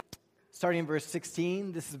starting in verse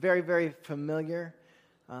 16. This is very, very familiar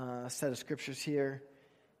set of scriptures here.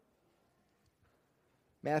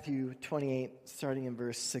 Matthew 28, starting in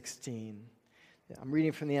verse 16. I'm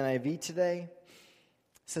reading from the NIV today.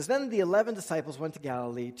 It says, "Then the 11 disciples went to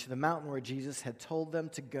Galilee, to the mountain where Jesus had told them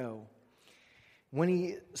to go. When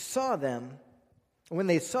they saw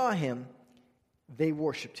him, they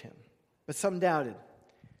worshipped him, but some doubted."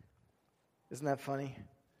 Isn't that funny?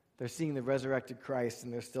 They're seeing the resurrected Christ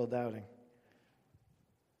and they're still doubting.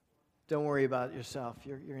 Don't worry about it yourself.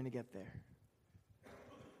 You're going to get there.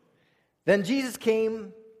 Then Jesus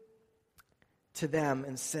came to them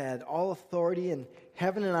and said, "All authority in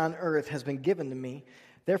heaven and on earth has been given to me.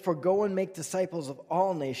 Therefore go and make disciples of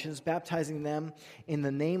all nations, baptizing them in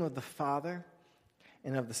the name of the Father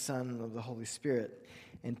and of the Son and of the Holy Spirit,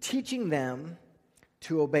 and teaching them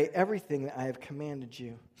to obey everything that I have commanded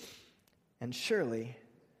you. And surely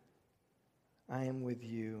I am with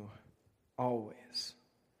you always,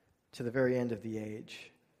 to the very end of the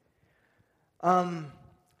age."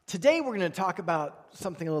 Today we're going to talk about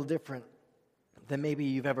something a little different than maybe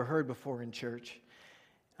you've ever heard before in church.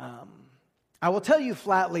 I will tell you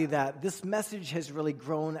flatly that this message has really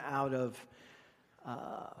grown out of,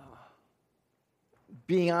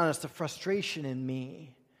 being honest, a frustration in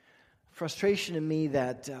me. Frustration in me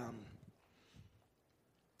that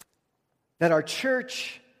our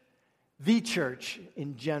church, the church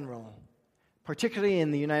in general, particularly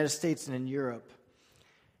in the United States and in Europe,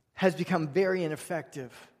 has become very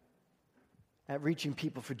ineffective at reaching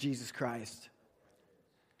people for Jesus Christ.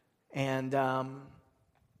 And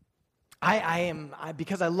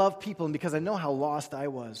because I love people and because I know how lost I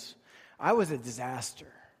was a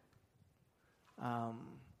disaster. And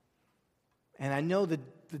I know the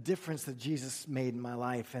difference that Jesus made in my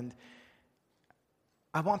life, and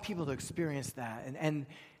I want people to experience that. And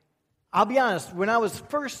I'll be honest, when I was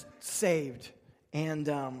first saved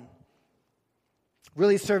and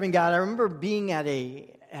really serving God, I remember being at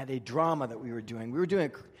a drama that we were doing. We were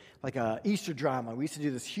doing like a Easter drama. We used to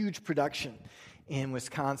do this huge production in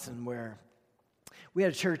Wisconsin where we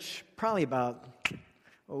had a church probably about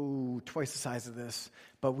twice the size of this,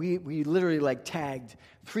 but we literally like tagged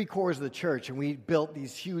 3/4 of the church, and we built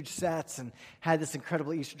these huge sets and had this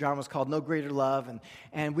incredible Easter drama. It was called No Greater Love,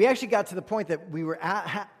 and we actually got to the point that we were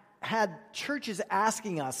had churches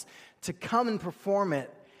asking us to come and perform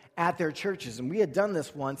it at their churches, and we had done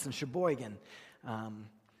this once in Sheboygan,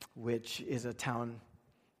 which is a town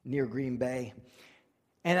near Green Bay,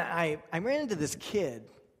 and I ran into this kid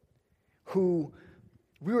who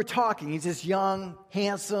we were talking. He's this young,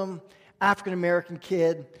 handsome, African-American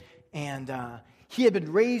kid, and he had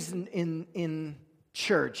been raised in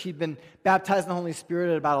church. He'd been baptized in the Holy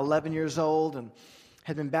Spirit at about 11 years old and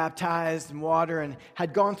had been baptized in water and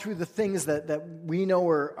had gone through the things that we know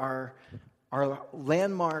are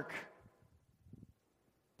landmark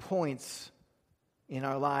points in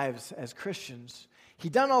our lives as Christians.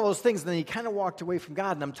 He'd done all those things, and then he kind of walked away from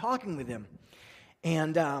God, and I'm talking with him.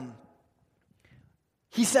 And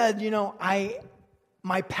he said,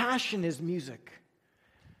 my passion is music.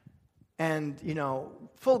 And,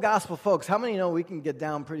 full gospel folks, how many know we can get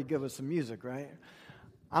down pretty good with some music, right?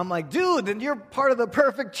 I'm like, dude, then you're part of the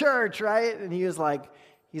perfect church, right? And he's like,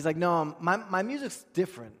 no, my music's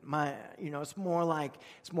different. It's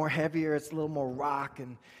more heavier, it's a little more rock.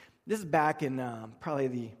 And this is back in probably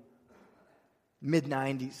the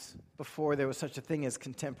mid-90s, before there was such a thing as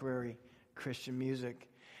contemporary Christian music.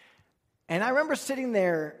 And I remember sitting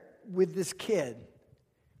there with this kid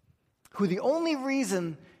who the only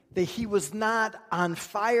reason that he was not on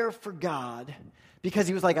fire for God, because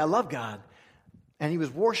he was like, I love God, and he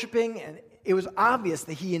was worshiping, and it was obvious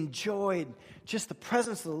that he enjoyed just the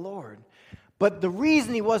presence of the Lord. But the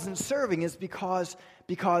reason he wasn't serving is because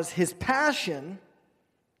his passion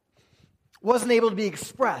wasn't able to be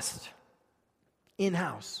expressed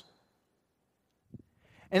in-house.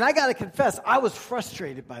 And I got to confess, I was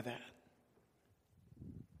frustrated by that.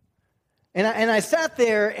 And I sat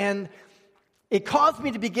there, and it caused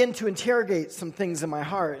me to begin to interrogate some things in my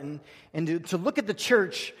heart and to look at the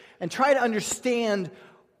church and try to understand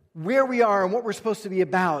where we are and what we're supposed to be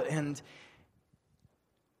about. And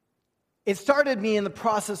it started me in the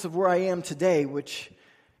process of where I am today, which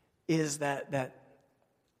is that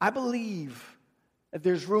I believe that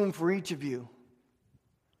there's room for each of you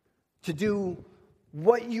to do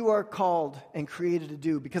what you are called and created to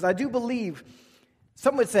do. Because I do believe,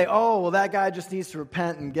 some would say, oh, well, that guy just needs to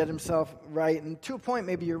repent and get himself right. And to a point,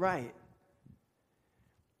 maybe you're right.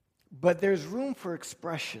 But there's room for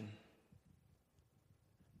expression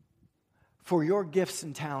for your gifts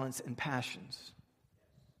and talents and passions.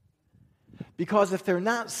 Because if they're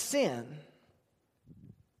not sin,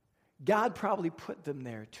 God probably put them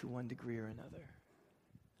there to one degree or another.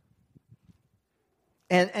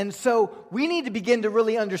 And so we need to begin to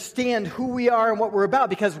really understand who we are and what we're about,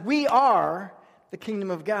 because we are the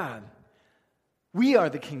kingdom of God. We are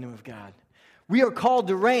the kingdom of God. We are called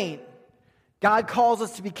to reign. God calls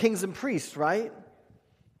us to be kings and priests, right?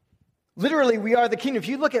 Literally, we are the kingdom. If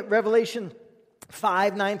you look at Revelation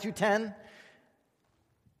 5, 9 through 10,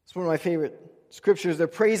 it's one of my favorite scriptures. They're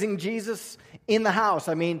praising Jesus in the house.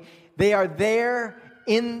 I mean, they are there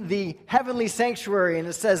in the heavenly sanctuary, and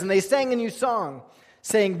it says, and they sang a new song,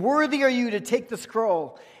 saying, "Worthy are you to take the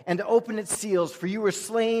scroll and to open its seals, for you were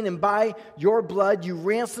slain, and by your blood you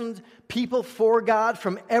ransomed people for God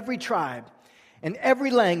from every tribe and every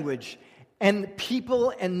language and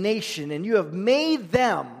people and nation, and you have made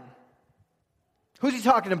them," who's he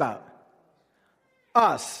talking about?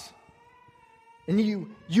 Us. "And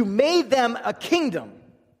you made them a kingdom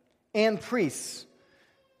and priests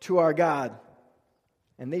to our God,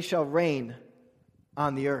 and they shall reign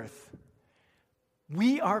on the earth."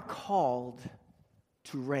 We are called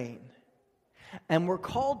to reign. And we're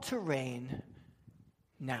called to reign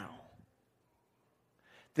now.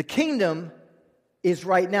 The kingdom is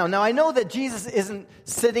right now. Now, I know that Jesus isn't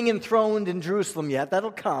sitting enthroned in Jerusalem yet.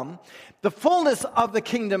 That'll come. The fullness of the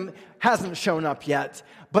kingdom hasn't shown up yet,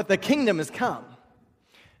 but the kingdom has come.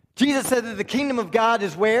 Jesus said that the kingdom of God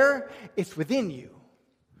is where? It's within you.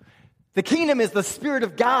 The kingdom is the Spirit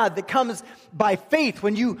of God that comes by faith.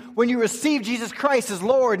 When you receive Jesus Christ as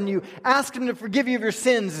Lord and you ask Him to forgive you of your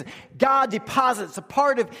sins, God deposits a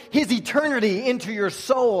part of His eternity into your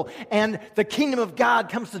soul, and the kingdom of God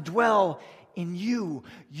comes to dwell in you.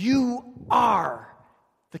 You are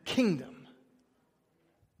the kingdom.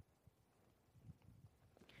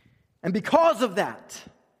 And because of that,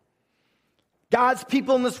 God's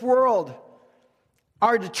people in this world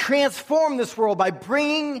are to transform this world by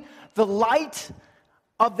bringing the light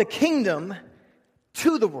of the kingdom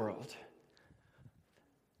to the world.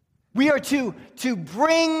 We are to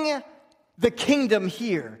bring the kingdom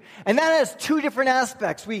here. And that has two different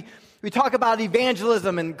aspects. We talk about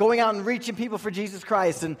evangelism and going out and reaching people for Jesus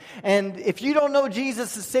Christ. And if you don't know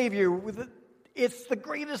Jesus as Savior, it's the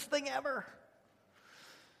greatest thing ever.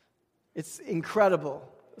 It's incredible.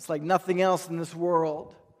 It's like nothing else in this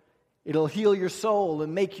world. It'll heal your soul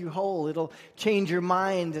and make you whole. It'll change your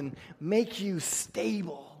mind and make you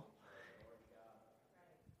stable.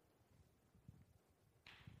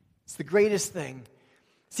 It's the greatest thing.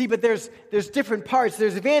 See, but there's different parts.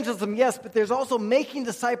 There's evangelism, yes, but there's also making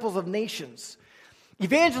disciples of nations.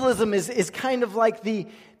 Evangelism is kind of like the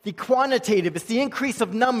quantitative. It's the increase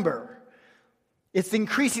of number. It's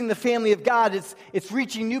increasing the family of God. It's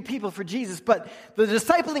reaching new people for Jesus. But the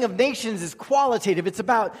discipling of nations is qualitative. It's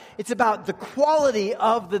about the quality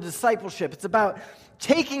of the discipleship. It's about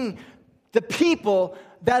taking the people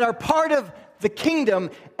that are part of the kingdom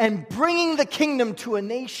and bringing the kingdom to a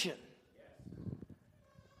nation.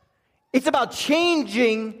 It's about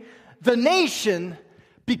changing the nation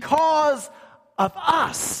because of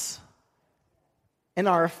us and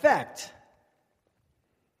our effect.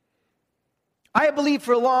 I believe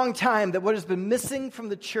for a long time that what has been missing from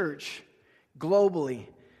the church globally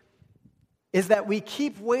is that we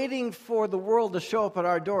keep waiting for the world to show up at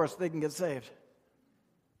our door so they can get saved.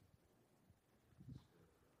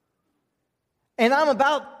 And I'm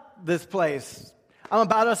about this place. I'm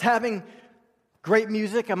about us having great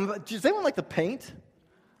music. Does anyone like to paint?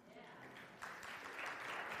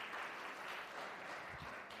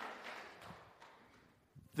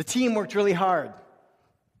 The team worked really hard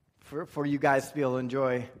for you guys to be able to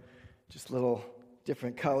enjoy just a little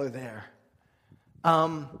different color there.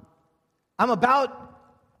 I'm about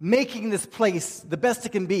making this place the best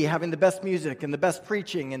it can be, having the best music and the best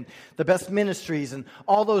preaching and the best ministries and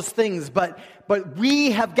all those things. But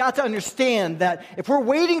we have got to understand that if we're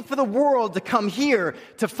waiting for the world to come here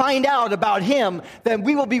to find out about Him, then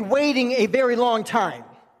we will be waiting a very long time.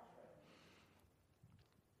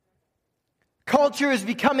 Culture is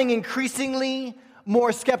becoming increasingly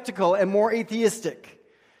more skeptical and more atheistic.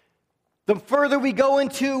 The further we go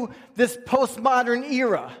into this postmodern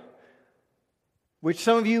era, which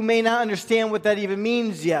some of you may not understand what that even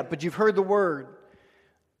means yet, but you've heard the word.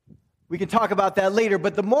 We can talk about that later.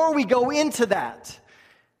 But the more we go into that,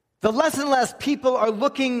 the less and less people are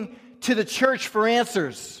looking to the church for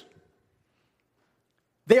answers.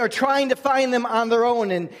 They are trying to find them on their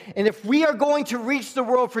own. And if we are going to reach the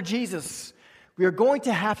world for Jesus, we are going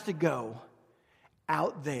to have to go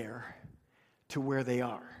out there to where they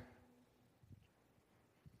are.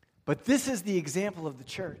 But this is the example of the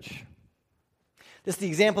church. This is the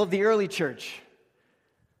example of the early church.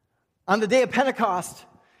 On the day of Pentecost,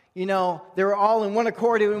 they were all in one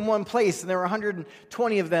accord in one place, and there were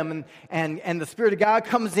 120 of them, and the Spirit of God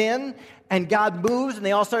comes in, and God moves, and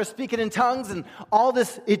they all start speaking in tongues, and all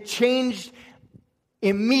this, it changed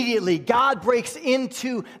immediately. God breaks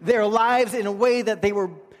into their lives in a way that they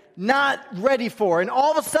were not ready for, and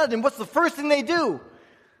all of a sudden, what's the first thing they do?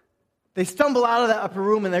 They stumble out of that upper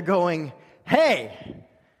room, and they're going, hey,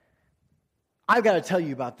 I've got to tell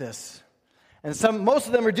you about this. And most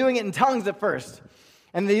of them are doing it in tongues at first.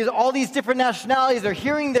 And all these different nationalities are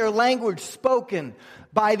hearing their language spoken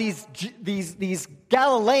by these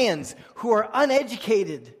Galileans who are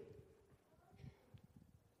uneducated,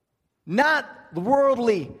 not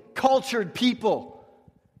worldly, cultured people,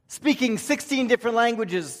 speaking 16 different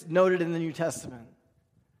languages noted in the New Testament,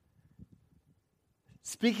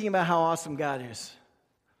 speaking about how awesome God is.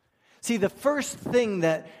 See, the first thing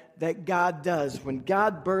that God does when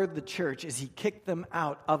God birthed the church is he kicked them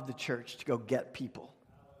out of the church to go get people.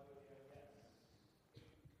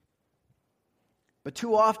 But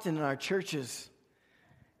too often in our churches,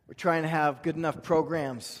 we're trying to have good enough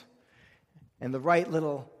programs and the right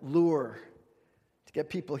little lure to get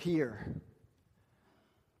people here.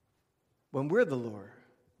 When we're the lure,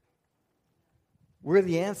 we're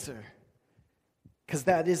the answer, because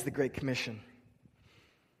that is the Great Commission.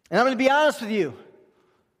 And I'm going to be honest with you,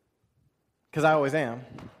 because I always am.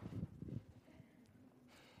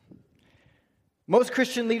 Most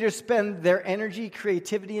Christian leaders spend their energy,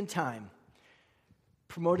 creativity, and time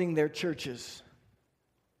promoting their churches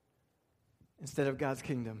instead of God's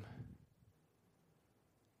kingdom.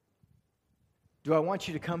 Do I want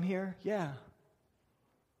you to come here? Yeah.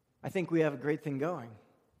 I think we have a great thing going.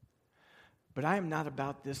 But I am not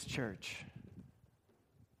about this church.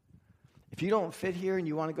 If you don't fit here and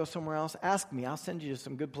you want to go somewhere else, ask me. I'll send you to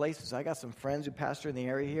some good places. I got some friends who pastor in the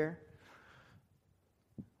area here.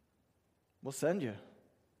 We'll send you.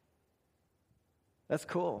 That's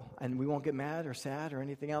cool. And we won't get mad or sad or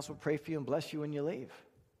anything else. We'll pray for you and bless you when you leave.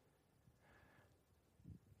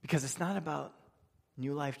 Because it's not about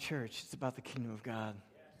New Life Church. It's about the kingdom of God.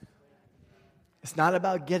 It's not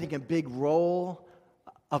about getting a big roll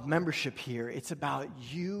of membership here. It's about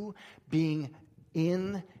you being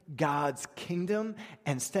in God's kingdom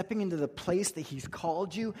and stepping into the place that he's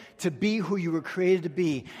called you to be who you were created to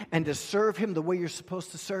be and to serve him the way you're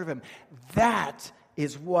supposed to serve him. That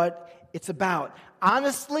is what it's about.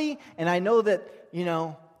 Honestly, and I know that,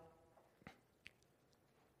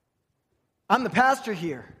 I'm the pastor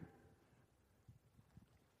here,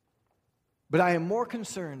 but I am more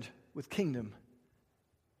concerned with kingdom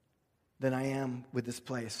than I am with this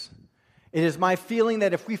place. It is my feeling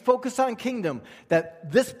that if we focus on kingdom,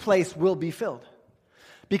 that this place will be filled.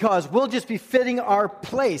 Because we'll just be fitting our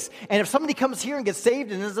place. And if somebody comes here and gets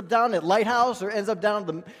saved and ends up down at Lighthouse or ends up down at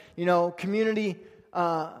the, community,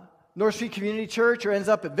 North Street Community Church or ends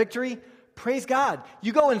up at Victory, praise God.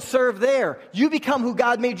 You go and serve there. You become who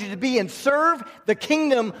God made you to be and serve the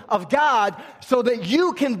kingdom of God so that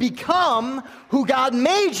you can become who God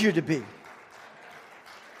made you to be.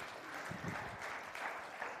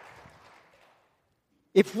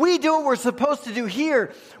 If we do what we're supposed to do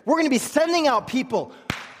here, we're going to be sending out people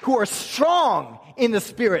who are strong in the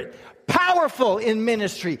Spirit, powerful in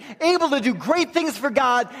ministry, able to do great things for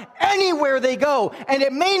God anywhere they go. And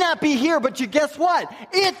it may not be here, but guess what?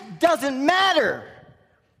 It doesn't matter.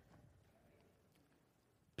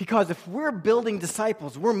 Because if we're building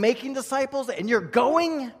disciples, we're making disciples, and you're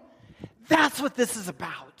going, that's what this is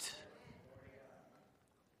about.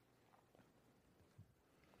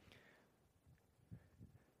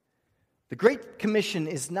 The Great Commission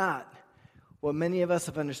is not what many of us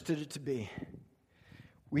have understood it to be.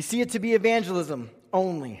 We see it to be evangelism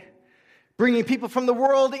only, bringing people from the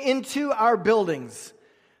world into our buildings.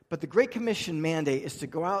 But the Great Commission mandate is to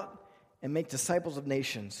go out and make disciples of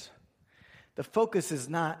nations. The focus is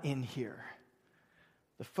not in here.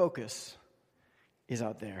 The focus is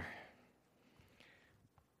out there.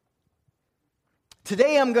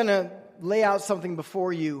 Today I'm going to lay out something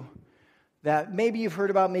before you that maybe you've heard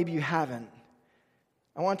about, maybe you haven't.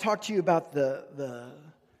 I want to talk to you about the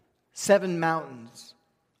 7 mountains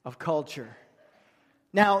of culture.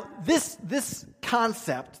 Now, this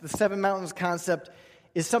concept, the 7 mountains concept,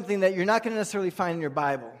 is something that you're not going to necessarily find in your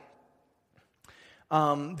Bible.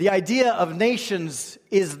 The idea of nations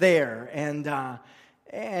is there,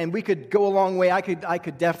 and we could go a long way. I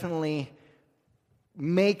could definitely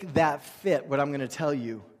make that fit what I'm going to tell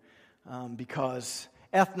you, because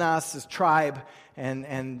ethnos is tribe,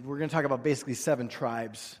 and we're going to talk about basically 7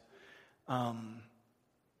 tribes.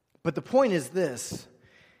 But the point is this.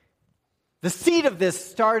 The seed of this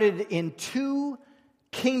started in 2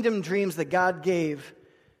 kingdom dreams that God gave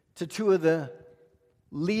to 2 of the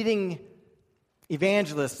leading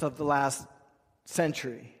evangelists of the last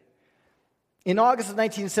century. In August of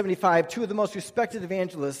 1975, 2 of the most respected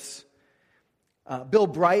evangelists, Bill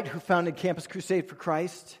Bright, who founded Campus Crusade for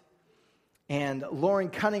Christ, and Lauren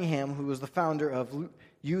Cunningham, who was the founder of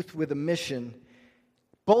Youth with a Mission,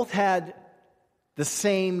 both had the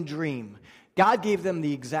same dream. God gave them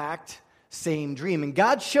the exact same dream. And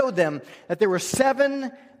God showed them that there were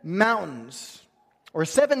 7 mountains, or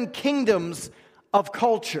 7 kingdoms of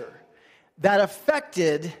culture that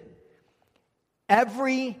affected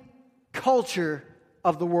every culture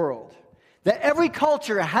of the world. That every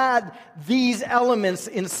culture had these elements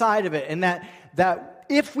inside of it, and that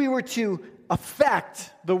if we were to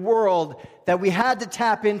affect the world, that we had to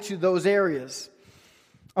tap into those areas.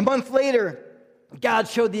 A month later, God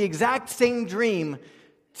showed the exact same dream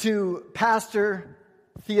to pastor,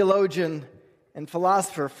 theologian, and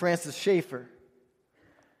philosopher Francis Schaeffer.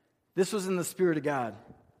 This was in the Spirit of God.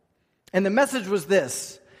 And the message was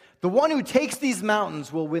this: the one who takes these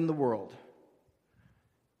mountains will win the world.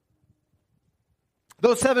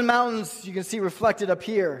 Those 7 mountains you can see reflected up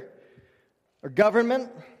here are government,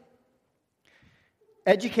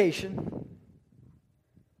 education,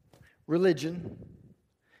 religion,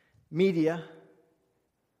 media,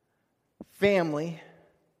 family,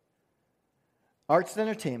 arts and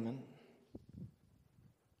entertainment,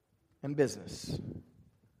 and business.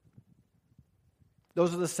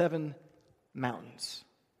 Those are the 7 mountains.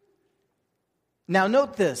 Now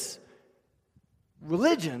note this: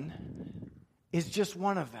 religion is just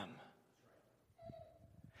one of them.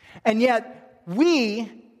 And yet, we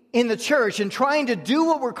in the church, in trying to do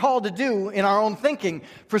what we're called to do in our own thinking,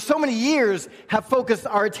 for so many years have focused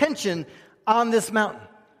our attention on this mountain.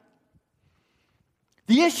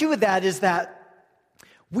 The issue with that is that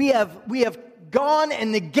we have gone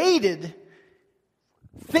and negated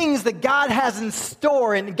things that God has in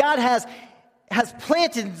store and God has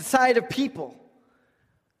planted inside of people.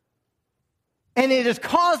 And it has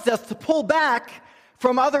caused us to pull back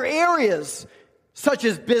from other areas, such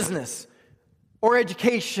as business or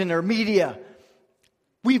education or media.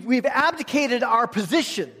 We've abdicated our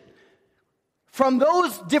position from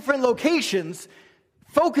those different locations,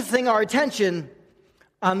 focusing our attention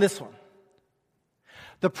on this one.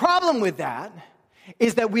 The problem with that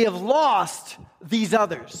is that we have lost these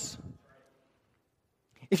others.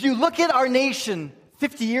 If you look at our nation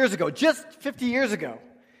 50 years ago, just 50 years ago,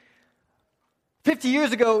 50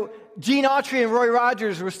 years ago, Gene Autry and Roy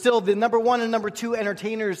Rogers were still the number 1 and number 2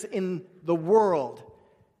 entertainers in the world.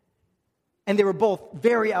 And they were both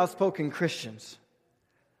very outspoken Christians.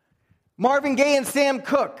 Marvin Gaye and Sam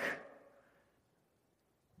Cooke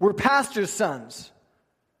were pastors' sons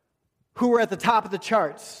who were at the top of the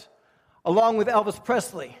charts, along with Elvis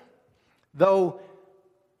Presley, though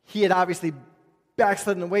he had obviously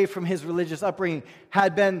backslidden away from his religious upbringing,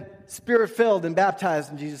 had been Spirit-filled and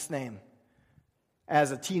baptized in Jesus' name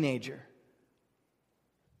as a teenager.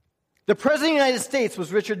 The President of the United States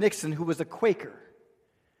was Richard Nixon, who was a Quaker.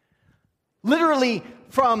 Literally,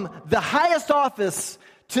 from the highest office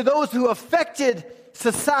to those who affected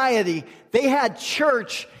society, they had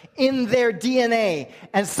church in their DNA.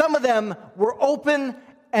 And some of them were open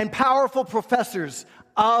and powerful professors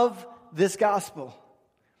of this gospel.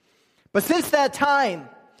 But since that time,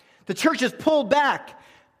 the church has pulled back.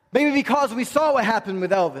 Maybe because we saw what happened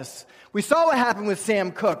with Elvis. We saw what happened with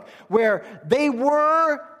Sam Cooke, where they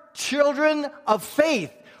were children of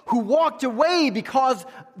faith who walked away because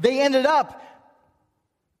they ended up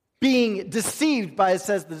being deceived by, it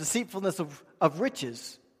says, the deceitfulness of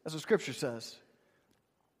riches. That's what Scripture says.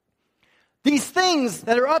 These things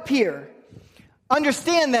that are up here,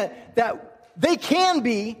 understand that they can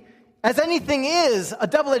be, as anything is, a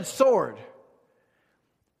double-edged sword.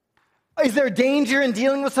 Is there danger in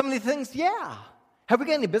dealing with some of these things? Yeah. Have we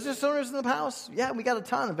got any business owners in the house? Yeah, we got a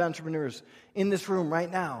ton of entrepreneurs in this room right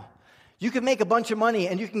now. You can make a bunch of money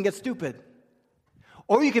and you can get stupid.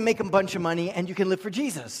 Or you can make a bunch of money and you can live for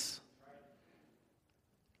Jesus.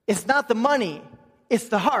 It's not the money, it's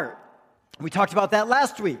the heart. We talked about that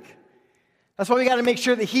last week. That's why we got to make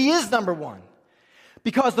sure that He is number 1.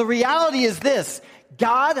 Because the reality is this: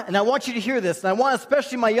 God, and I want you to hear this, and I want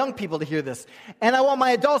especially my young people to hear this, and I want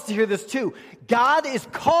my adults to hear this too. God is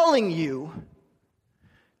calling you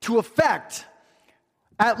to affect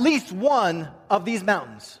at least one of these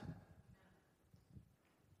mountains.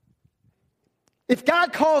 If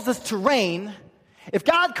God calls us to reign, If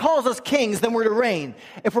God calls us kings, then we're to reign.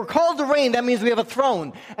 If we're called to reign, that means we have a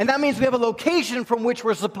throne. And that means we have a location from which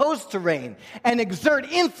we're supposed to reign and exert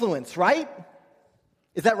influence, right?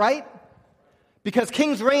 Is that right? Because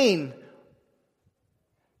kings reign.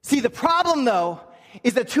 See, the problem, though,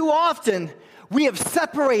 is that too often we have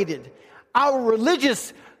separated our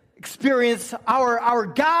religious experience, our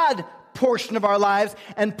God portion of our lives,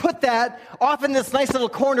 and put that off in this nice little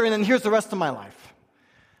corner, and then here's the rest of my life.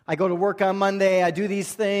 I go to work on Monday, I do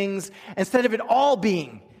these things, instead of it all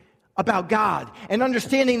being about God and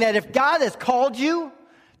understanding that if God has called you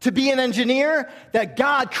to be an engineer, that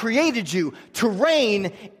God created you to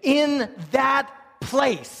reign in that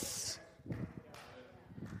place.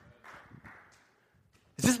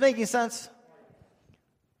 Is this making sense?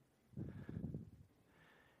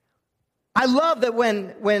 I love that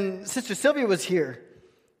when Sister Sylvia was here,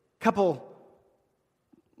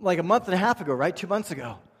 like a month and a half ago, right? 2 months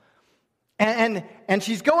ago. And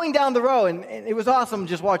she's going down the road, and it was awesome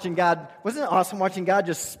just watching God. Wasn't it awesome watching God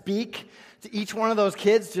just speak to each one of those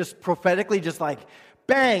kids, just prophetically, just like,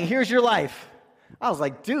 bang, here's your life. I was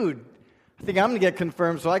like, dude, I think I'm going to get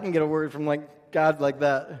confirmed so I can get a word from like God like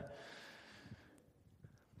that.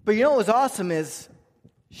 But you know what was awesome is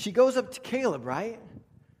she goes up to Caleb, right?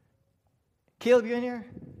 Caleb, you in here?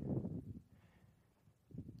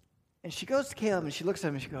 And she goes to Caleb and she looks at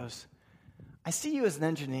him and she goes, I see you as an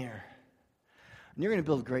engineer. And you're going to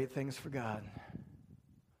build great things for God.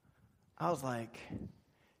 I was like,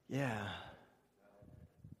 yeah.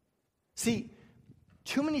 See,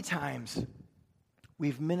 too many times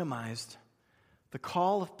we've minimized the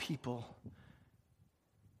call of people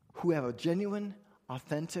who have a genuine,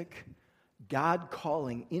 authentic God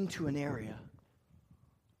calling into an area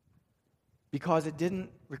because it didn't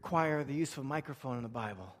require the use of a microphone in the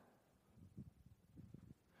Bible.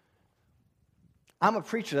 I'm a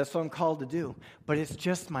preacher, that's what I'm called to do, but it's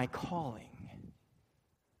just my calling.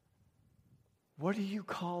 What are you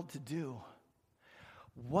called to do?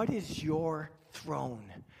 What is your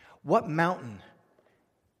throne? What mountain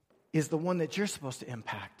is the one that you're supposed to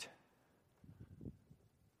impact?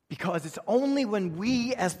 Because it's only when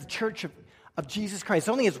we as the church of Jesus Christ,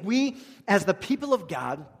 only as we as the people of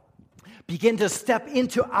God begin to step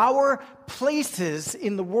into our places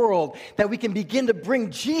in the world, that we can begin to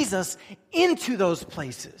bring Jesus into those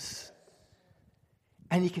places.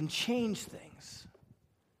 And he can change things.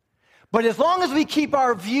 But as long as we keep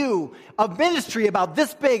our view of ministry about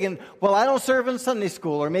this big, and, well, I don't serve in Sunday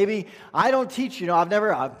school, or maybe I don't teach,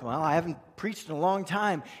 I haven't preached in a long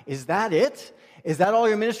time. Is that it? Is that all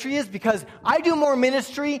your ministry is? Because I do more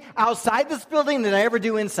ministry outside this building than I ever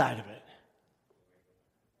do inside of it.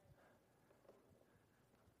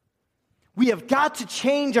 We have got to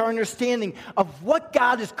change our understanding of what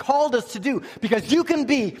God has called us to do, because you can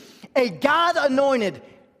be a God-anointed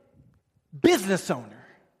business owner,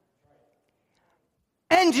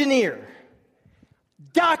 engineer,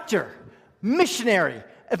 doctor, missionary,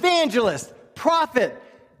 evangelist, prophet,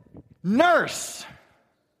 nurse,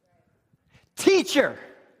 teacher,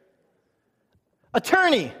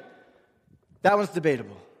 attorney. That one's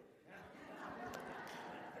debatable.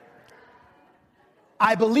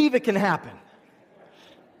 I believe it can happen.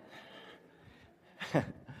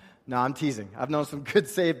 No, I'm teasing. I've known some good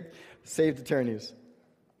saved attorneys.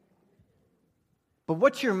 But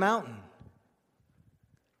what's your mountain?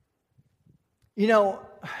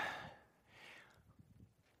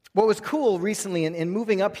 What was cool recently in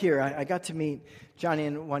moving up here, I got to meet Johnny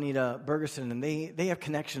and Juanita Bergerson, and they have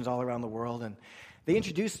connections all around the world. And they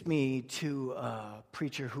introduced me to a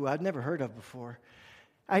preacher who I'd never heard of before.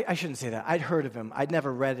 I shouldn't say that. I'd heard of him. I'd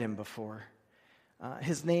never read him before.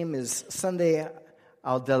 His name is Sunday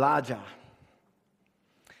Aldalaja.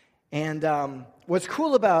 And what's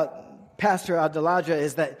cool about Pastor Aldalaja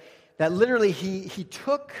is that literally he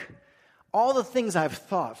took all the things I've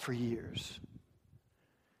thought for years,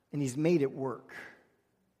 and he's made it work.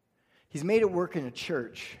 He's made it work in a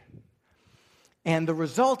church. And the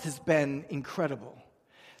result has been incredible.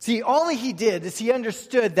 See, all he did is he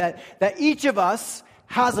understood that each of us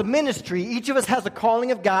has a ministry. Each of us has a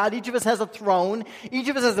calling of God. Each of us has a throne. Each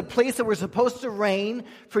of us has a place that we're supposed to reign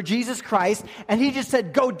for Jesus Christ. And he just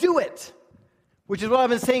said, go do it, which is what I've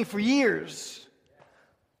been saying for years.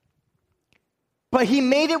 But he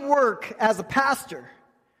made it work as a pastor.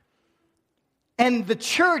 And the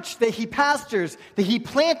church that he pastors, that he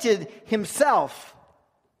planted himself,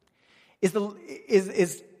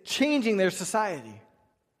 is changing their society.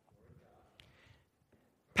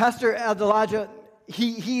 Pastor Aldalaja,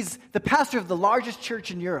 he's the pastor of the largest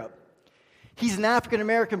church in Europe. He's an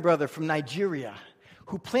African-American brother from Nigeria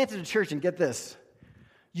who planted a church, and get this,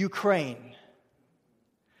 Ukraine.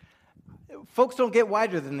 Folks don't get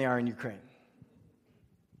whiter than they are in Ukraine.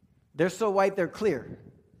 They're so white, they're clear.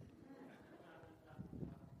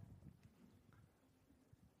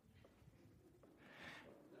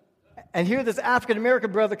 And here this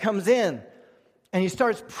African-American brother comes in, and he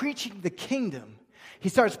starts preaching the kingdom. He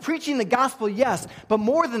starts preaching the gospel, yes, but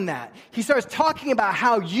more than that, he starts talking about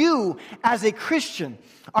how you, as a Christian,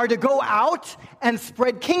 are to go out and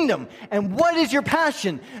spread kingdom. And what is your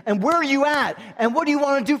passion? And where are you at? And what do you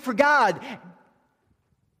want to do for God?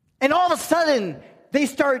 And all of a sudden, they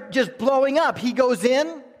start just blowing up. He goes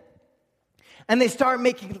in, and they start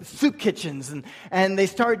making soup kitchens, and they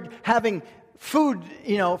start having food,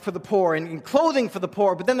 for the poor and clothing for the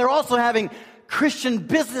poor. But then they're also having Christian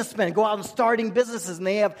businessmen go out and starting businesses, and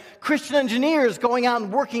they have Christian engineers going out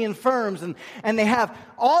and working in firms, and they have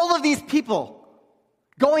all of these people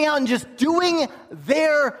going out and just doing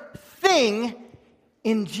their thing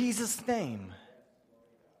in Jesus' name.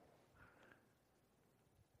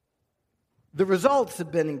 The results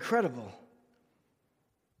have been incredible.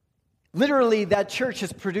 Literally, that church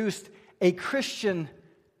has produced a Christian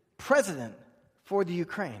president for the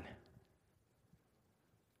Ukraine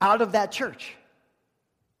out of that church.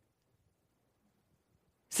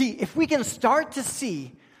 See, if we can start to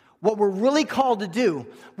see what we're really called to do,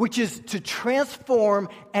 which is to transform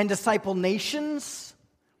and disciple nations,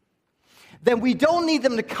 then we don't need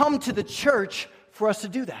them to come to the church for us to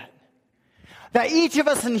do that. That each of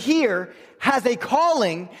us in here has a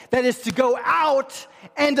calling that is to go out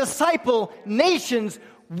and disciple nations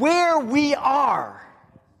where we are.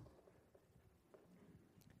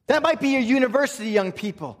 That might be your university, young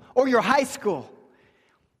people, or your high school.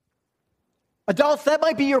 Adults, that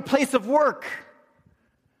might be your place of work.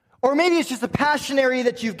 Or maybe it's just a passion area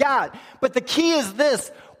that you've got. But the key is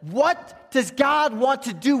this: what does God want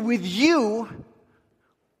to do with you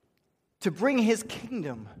to bring His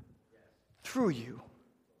kingdom through you?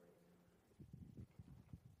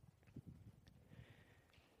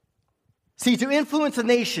 See, to influence a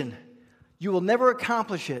nation, you will never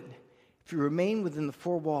accomplish it if you remain within the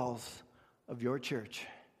four walls of your church.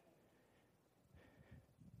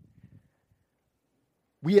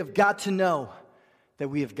 We have got to know that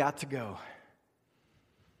we have got to go.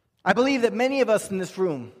 I believe that many of us in this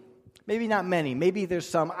room, maybe not many, maybe there's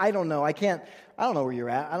some, I don't know. I don't know where you're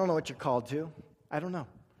at. I don't know what you're called to. I don't know.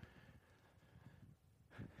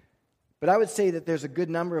 But I would say that there's a good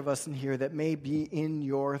number of us in here that may be in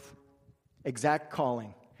your exact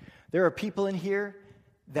calling. There are people in here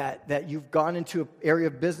that you've gone into an area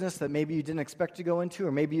of business that maybe you didn't expect to go into,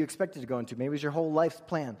 or maybe you expected to go into. Maybe it was your whole life's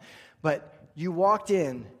plan. But you walked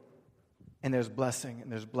in, and there's blessing,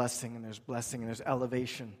 and there's blessing, and there's blessing, and there's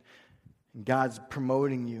elevation. And God's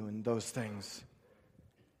promoting you in those things.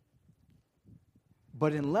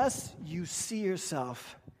 But unless you see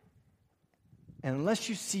yourself, and unless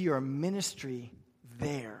you see your ministry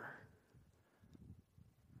there,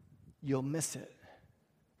 you'll miss it.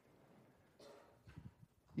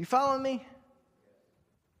 You following me?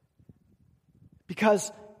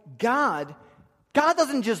 Because God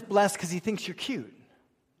doesn't just bless because He thinks you're cute.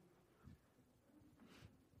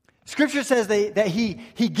 Scripture says that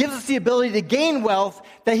He gives us the ability to gain wealth,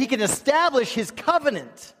 that He can establish His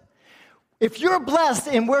covenant. If you're blessed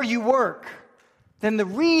in where you work, then the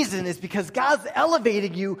reason is because God's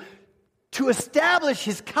elevating you to establish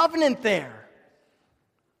His covenant there.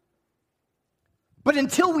 But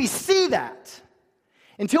until we see that,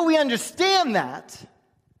 until we understand that,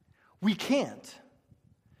 we can't.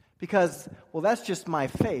 Because, well, that's just my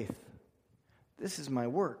faith. This is my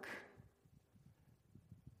work.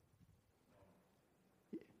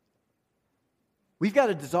 We've got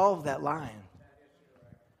to dissolve that line.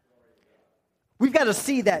 We've got to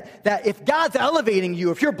see that if God's elevating you,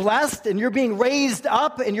 if you're blessed and you're being raised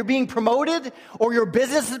up and you're being promoted, or your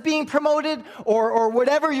business is being promoted, or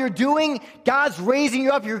whatever you're doing, God's raising you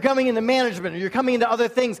up, you're coming into management, or you're coming into other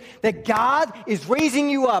things, that God is raising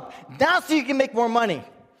you up, not so you can make more money,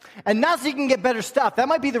 and not so you can get better stuff. That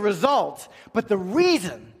might be the result, but the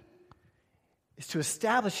reason is to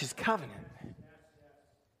establish His covenant.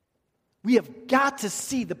 We have got to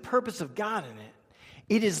see the purpose of God in it.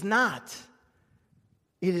 It is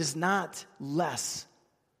not less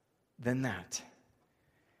than that.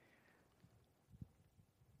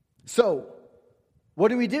 So, what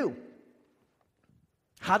do we do?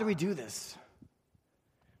 How do we do this?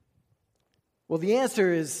 Well, the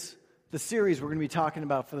answer is the series we're going to be talking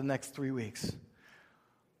about for the next 3 weeks.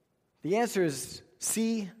 The answer is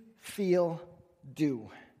see, feel,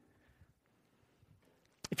 do.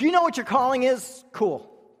 If you know what your calling is, cool.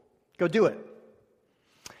 Go do it.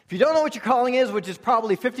 If you don't know what your calling is, which is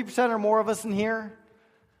probably 50% or more of us in here,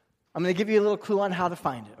 I'm going to give you a little clue on how to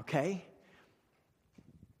find it, okay?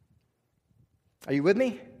 Are you with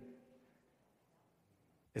me?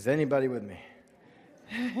 Is anybody with me?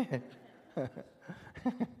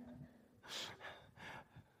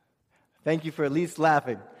 Thank you for at least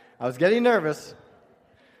laughing. I was getting nervous.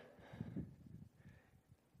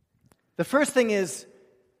 The first thing is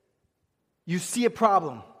you see a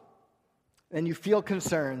problem, then you feel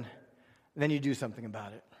concern, then you do something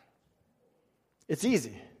about it. It's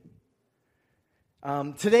easy.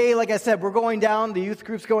 Today, like I said, we're going down, the youth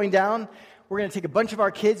group's going down. We're going to take a bunch of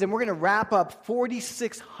our kids and we're going to wrap up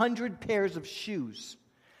 4,600 pairs of shoes.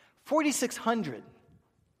 4,600.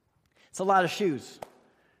 It's a lot of shoes.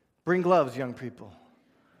 Bring gloves, young people.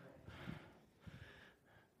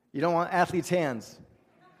 You don't want athletes' hands.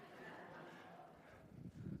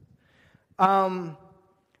 But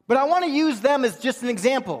I want to use them as just an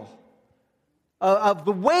example of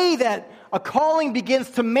the way that a calling begins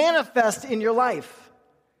to manifest in your life.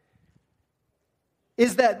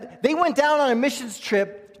 Is that they went down on a missions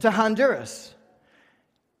trip to Honduras.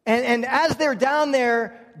 And as they're down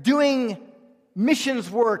there doing missions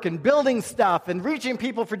work and building stuff and reaching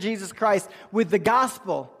people for Jesus Christ with the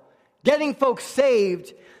gospel, getting folks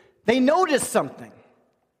saved, they noticed something.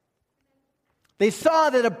 They saw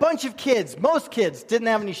that a bunch of kids, most kids, didn't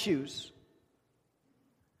have any shoes.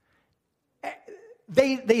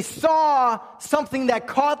 They saw something that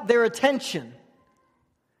caught their attention.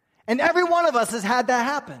 And every one of us has had that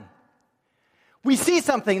happen. We see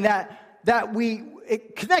something that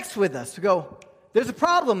it connects with us. We go, there's a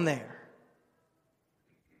problem there.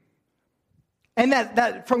 And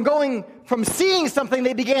that from seeing something,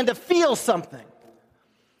 they began to feel something.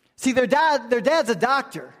 See, their dad's a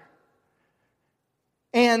doctor.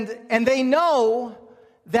 And they know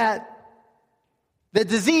that the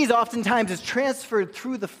disease oftentimes is transferred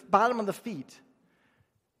through the bottom of the feet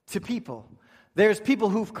to people. There's people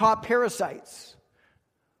who've caught parasites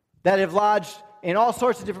that have lodged in all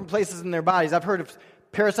sorts of different places in their bodies. I've heard of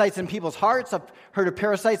parasites in people's hearts. I've heard of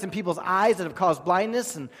parasites in people's eyes that have caused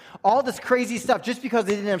blindness and all this crazy stuff just because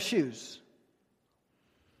they didn't have shoes.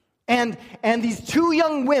 And these two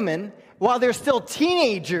young women, while they're still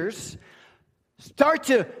teenagers, start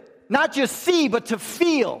to not just see, but to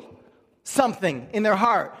feel something in their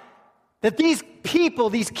heart. That these people,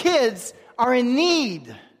 these kids, are in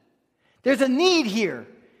need. There's a need here.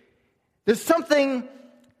 There's something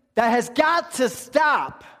that has got to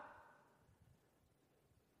stop.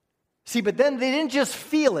 See, but then they didn't just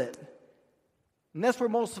feel it. And that's where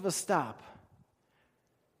most of us stop.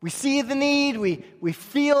 We see the need, we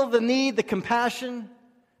feel the need, the compassion,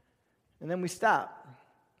 and then we stop.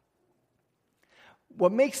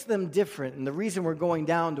 What makes them different, and the reason we're going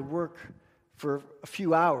down to work for a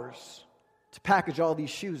few hours to package all these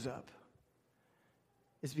shoes up,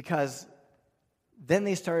 is because then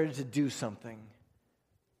they started to do something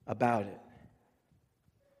about it.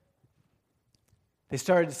 They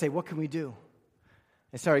started to say, what can we do?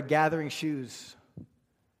 They started gathering shoes.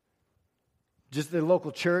 Just their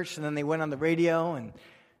local church, and then they went on the radio, and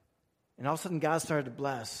all of a sudden God started to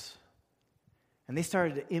bless. And they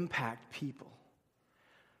started to impact people.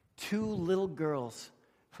 2 little girls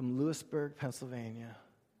from Lewisburg, Pennsylvania,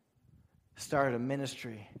 started a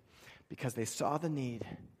ministry because they saw the need,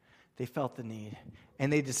 they felt the need,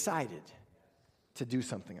 and they decided to do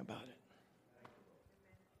something about it.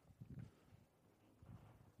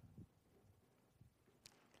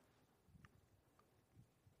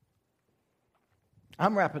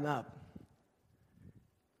 I'm wrapping up.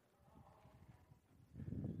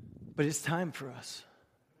 But it's time for us.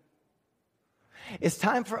 It's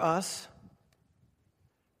time for us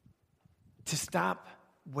to stop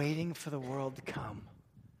waiting for the world to come.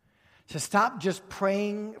 To stop just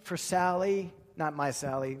praying for Sally, not my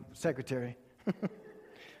Sally, secretary.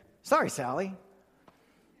 Sorry, Sally.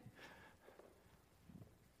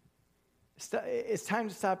 It's time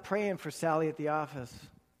to stop praying for Sally at the office,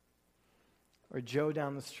 or Joe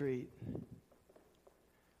down the street,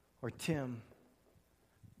 or Tim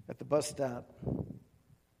at the bus stop.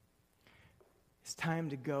 It's time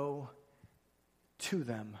to go to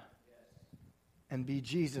them and be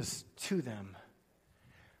Jesus to them.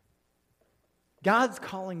 God's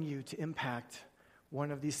calling you to impact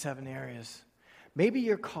one of these 7 areas. Maybe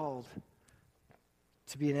you're called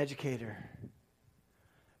to be an educator.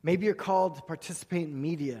 Maybe you're called to participate in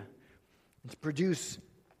media and to produce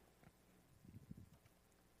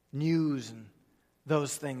news and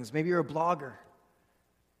those things. Maybe you're a blogger.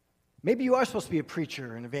 Maybe you are supposed to be a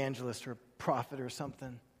preacher, an evangelist, or a prophet or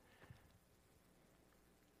something.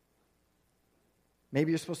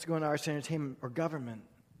 Maybe you're supposed to go into arts and entertainment or government.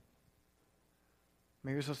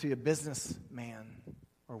 Maybe you're supposed to be a businessman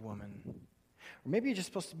or woman. Or maybe you're just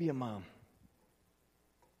supposed to be a mom.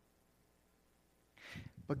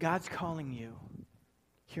 But God's calling you.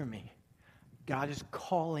 Hear me. God is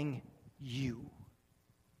calling you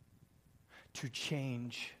to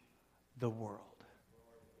change the world.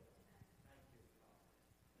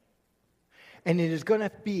 And it is going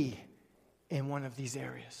to be in one of these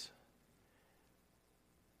areas.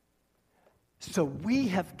 So we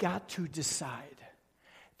have got to decide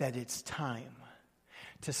that it's time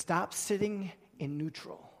to stop sitting in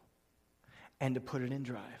neutral and to put it in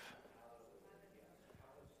drive.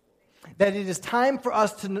 That it is time for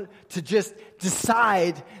us to just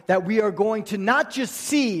decide that we are going to not just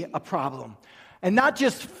see a problem and not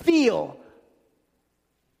just feel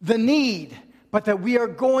the need, but that we are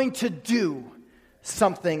going to do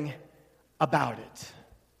something about it.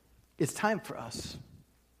 It's time for us.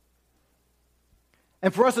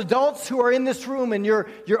 And for us adults who are in this room and you're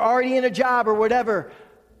already in a job or whatever,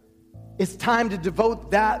 it's time to devote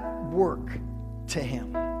that work to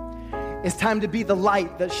Him. It's time to be the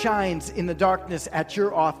light that shines in the darkness at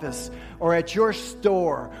your office or at your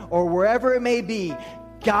store or wherever it may be.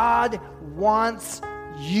 God wants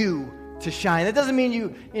you to shine. It doesn't mean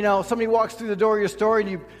you somebody walks through the door of your store and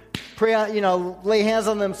you pray, lay hands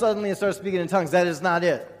on them suddenly and start speaking in tongues. That is not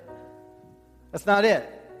it. That's not it.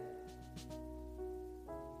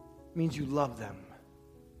 It means you love them.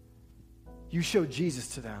 You show Jesus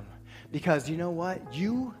to them. Because you know what?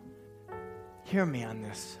 You, hear me on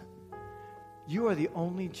this. You are the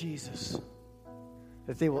only Jesus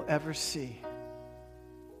that they will ever see.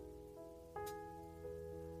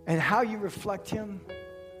 And how you reflect Him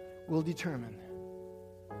will determine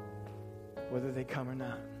whether they come or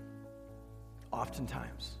not.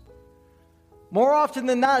 Oftentimes. More often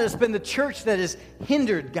than not, it's been the church that has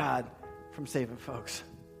hindered God from saving folks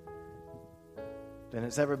than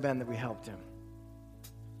it's ever been that we helped Him.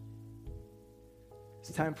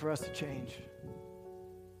 It's time for us to change.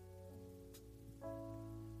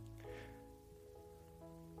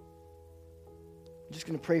 I'm just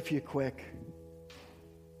going to pray for you quick.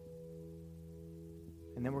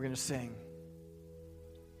 And then we're going to sing.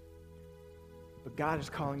 But God is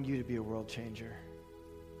calling you to be a world changer.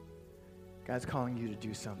 God's calling you to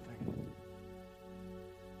do something.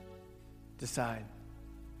 Decide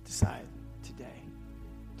today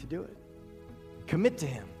to do it. Commit to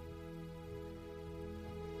Him.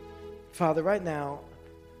 Father, right now,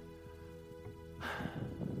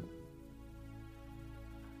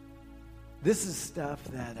 this is stuff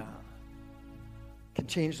that can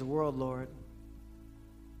change the world, Lord.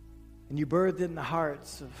 And you birthed it in the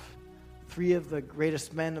hearts of 3 of the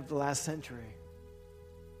greatest men of the last century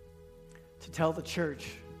to tell the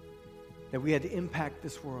church that we had to impact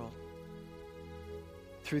this world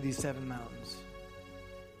through these 7 mountains.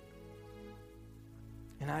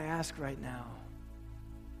 And I ask right now,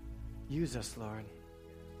 use us, Lord.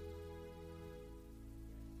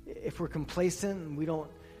 If we're complacent and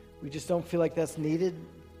we just don't feel like that's needed,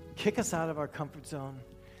 kick us out of our comfort zone.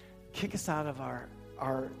 Kick us out of our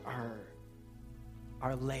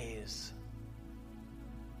lays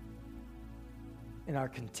and our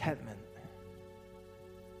contentment.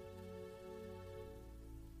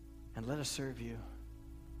 And let us serve you.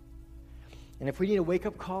 And if we need a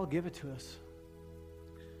wake-up call, give it to us.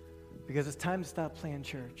 Because it's time to stop playing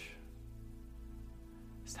church.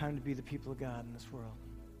 It's time to be the people of God in this world.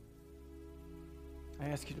 I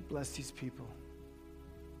ask you to bless these people.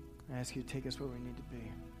 I ask you to take us where we need to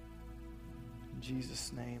be. In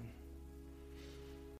Jesus' name.